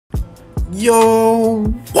Yo,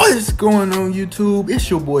 what's going on YouTube? It's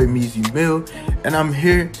your boy Meezy Mill, and I'm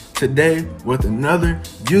here today with another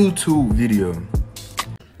YouTube video.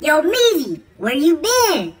 Yo, Meezy, where you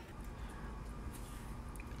been?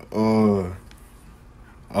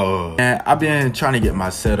 And I've been trying to get my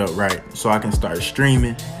setup right so I can start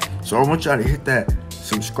streaming. So I want y'all to hit that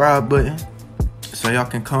subscribe button so y'all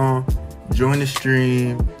can come join the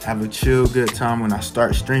stream, have a chill good time when I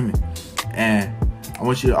start streaming. And I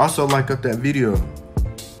want you to also like up that video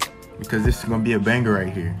because this is gonna be a banger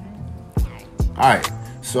right here. Alright,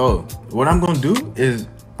 so what I'm gonna do is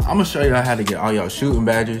I'm gonna show y'all how to get all y'all shooting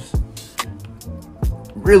badges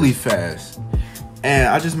really fast. And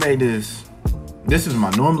I just made this is my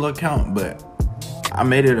normal account, but I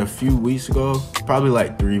made it a few weeks ago, probably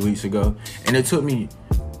like 3 weeks ago, and it took me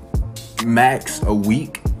max a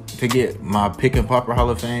week to get my pick and popper Hall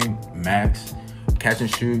of Fame max, catch and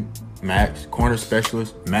shoot max, corner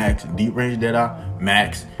specialist max, deep range deadeye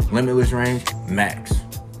max, limitless range max.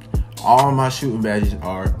 All my shooting badges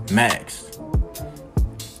are max.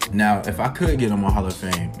 Now if I could get them on Hall of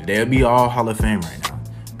Fame, they'll be all Hall of Fame right now.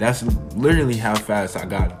 That's literally how fast I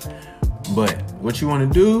got them. But what you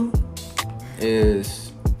want to do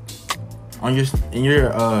is on your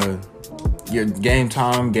game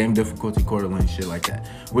time, game difficulty, quarter length, shit like that.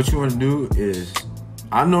 What you want to do is,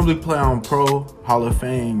 I normally play on Pro Hall of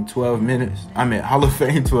Fame 12 minutes. I mean Hall of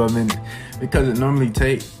Fame 12 minutes because it normally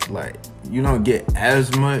takes, like, you don't get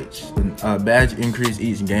as much badge increase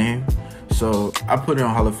each game. So I put it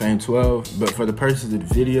on Hall of Fame 12, but for the purposes of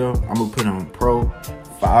the video, I'm gonna put it on Pro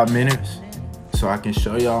 5 minutes so I can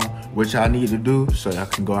show y'all what y'all need to do so y'all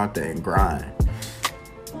can go out there and grind.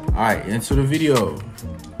 Alright, into the video.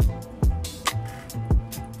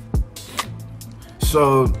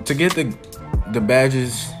 So to get the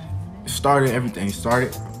badges started, everything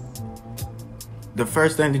started, the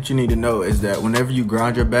first thing that you need to know is that whenever you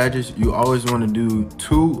grind your badges, you always want to do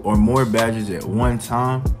 2 or more badges at one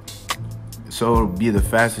time, so it'll be the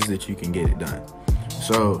fastest that you can get it done.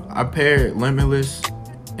 So I paired limitless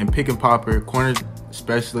and pick and popper, corner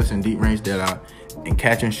specialist and deep range deadeye, and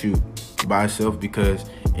catch and shoot by itself, because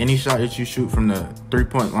any shot that you shoot from the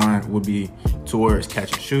 3-point line will be towards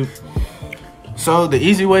catch and shoot. So the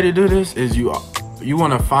easy way to do this is you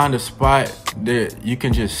want to find a spot that you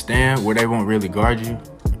can just stand where they won't really guard you.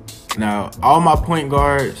 Now all my point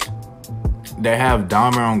guards, they have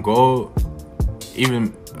Dahmer on gold.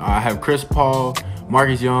 Even I have Chris Paul,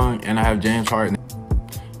 Marcus Young, and I have James Harden.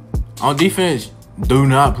 On defense, do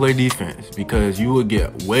not play defense because you will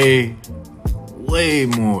get way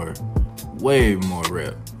more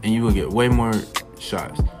rep and you will get way more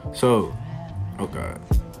shots. So, oh God,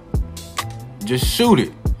 just shoot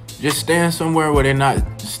it. Just stand somewhere where they're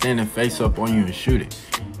not standing face up on you and shoot it.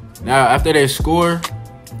 Now, after they score,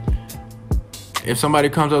 if somebody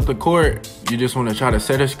comes up the court, you just want to try to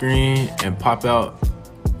set a screen and pop out.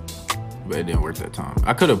 But it didn't work that time.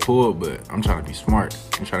 I could have pulled, but I'm trying to be smart.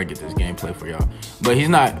 I'm trying to get this gameplay for y'all. But he's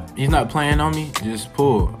not playing on me. Just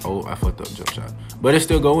pull. Oh, I fucked up jump shot. But it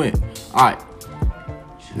still go in. All right.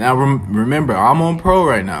 Now remember, I'm on Pro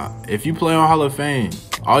right now. If you play on Hall of Fame,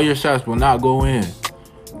 all your shots will not go in.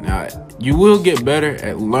 Now you will get better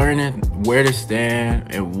at learning where to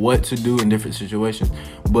stand and what to do in different situations.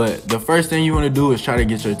 But the first thing you want to do is try to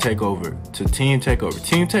get your takeover to team takeover.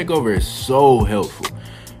 Team takeover is so helpful.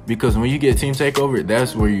 Because when you get team takeover,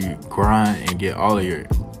 that's where you grind and get all of your,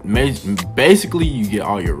 basically you get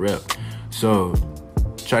all your rep. So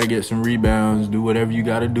try to get some rebounds, do whatever you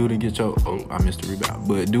gotta do to get your, oh, I missed a rebound,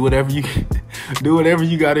 but do whatever you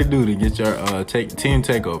gotta do to get your team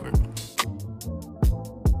takeover.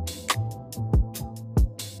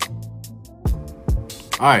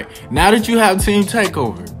 All right, now that you have team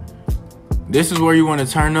takeover, this is where you want to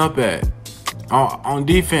turn up at. On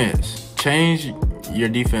defense, change your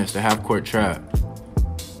defense to half court trap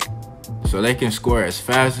so they can score as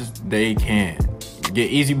fast as they can.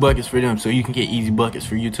 Get easy buckets for them so you can get easy buckets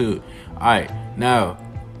for you too. Alright, now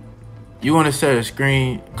you want to set a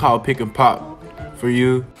screen called pick and pop for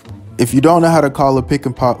you. If you don't know how to call a pick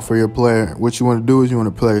and pop for your player, what you want to do is you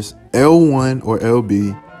want to press L1 or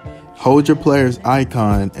LB, hold your player's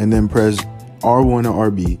icon, and then press R1 or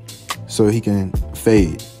RB so he can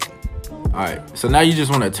fade. Alright, so now you just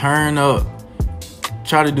want to turn up.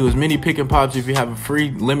 Try to do as many pick and pops. If you have a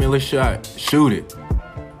free limitless shot, shoot it.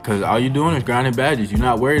 Because all you're doing is grinding badges. You're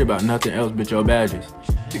not worried about nothing else but your badges.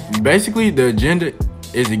 Basically, the agenda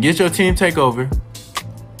is to get your team takeover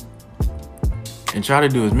and try to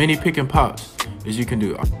do as many pick and pops as you can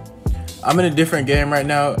do. I'm in a different game right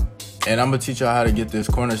now, and I'm going to teach y'all how to get this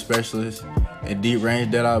corner specialist and deep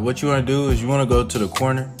range deadeye. What you want to do is you want to go to the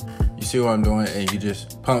corner. You see what I'm doing? And you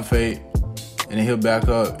just pump fake, and then he'll back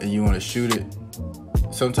up, and you want to shoot it.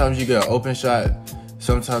 Sometimes you get an open shot.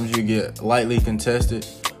 Sometimes you get lightly contested.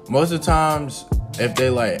 Most of the times, if they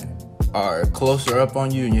like are closer up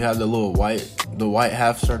on you and you have the white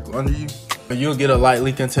half circle under you, you'll get a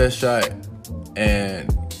lightly contested shot,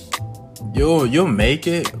 and you'll make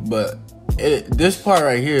it. But this part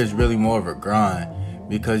right here is really more of a grind,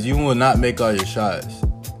 because you will not make all your shots.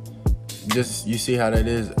 Just, you see how that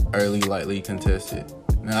is early lightly contested.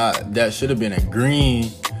 Now that should have been a green,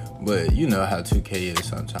 but you know how 2K is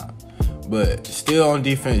sometimes. But still on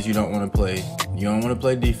defense, you don't want to play. You don't want to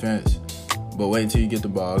play defense, but wait until you get the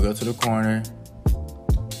ball. Go to the corner,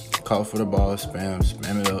 call for the ball, spam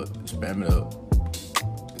it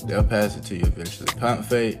up. They'll pass it to you eventually. Pump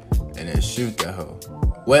fake, and then shoot that hoe.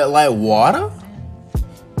 Wet like water?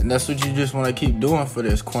 And that's what you just want to keep doing for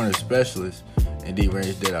this corner specialist in deep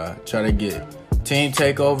range that I try to get team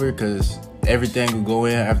takeover, because everything will go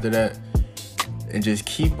in after that. And just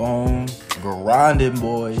keep on grinding,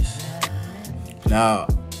 boys. Now,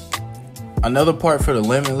 another part for the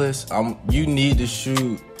limitless, you need to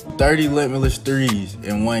shoot 30 limitless threes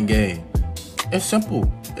in one game. It's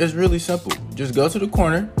simple. It's really simple. Just go to the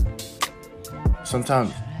corner.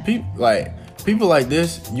 Sometimes people like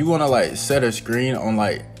this, you want to like set a screen on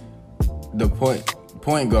like the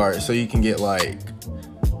point guard, so you can get like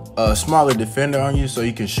a smaller defender on you, so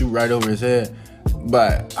you can shoot right over his head.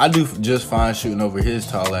 But I do just fine shooting over his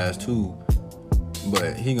tall ass too.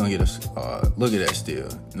 But he gonna get a look at that steal.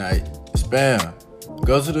 Now spam,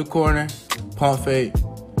 go to the corner, pump fake,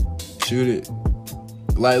 shoot it,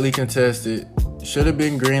 lightly contested. Should have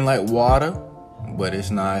been green like water, but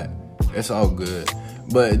it's not. It's all good.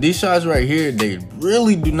 But these shots right here, they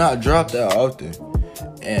really do not drop that often,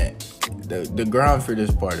 and the grind for this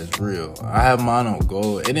part is real. I have mine on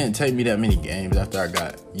goal. It didn't take me that many games after I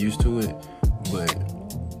got used to it, but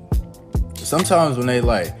sometimes when they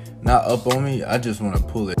like not up on me, I just want to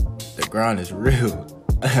pull it. The grind is real.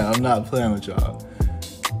 I'm not playing with y'all.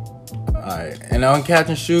 Alright, and on catch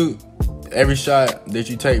and shoot, every shot that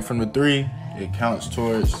you take from the three, it counts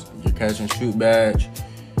towards your catch and shoot badge.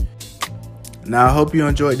 Now, I hope you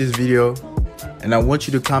enjoyed this video, and I want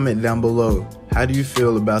you to comment down below, how do you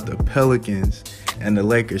feel about the Pelicans and the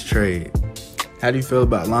Lakers trade? How do you feel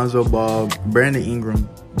about Lonzo Ball, Brandon Ingram,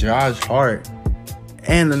 Josh Hart,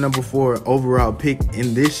 and the number 4 overall pick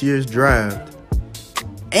in this year's draft?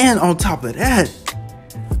 And on top of that,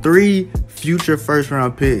 3 future first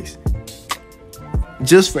round picks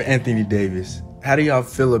just for Anthony Davis. How do y'all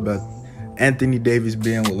feel about Anthony Davis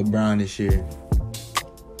being with LeBron this year?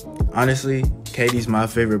 Honestly, KD's my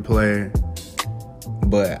favorite player,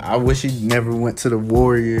 but I wish he never went to the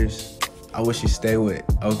Warriors. I wish he stayed with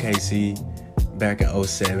OKC back in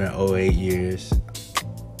 07, 08 years.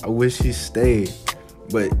 I wish he stayed.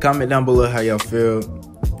 But comment down below how y'all feel,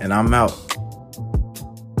 and I'm out.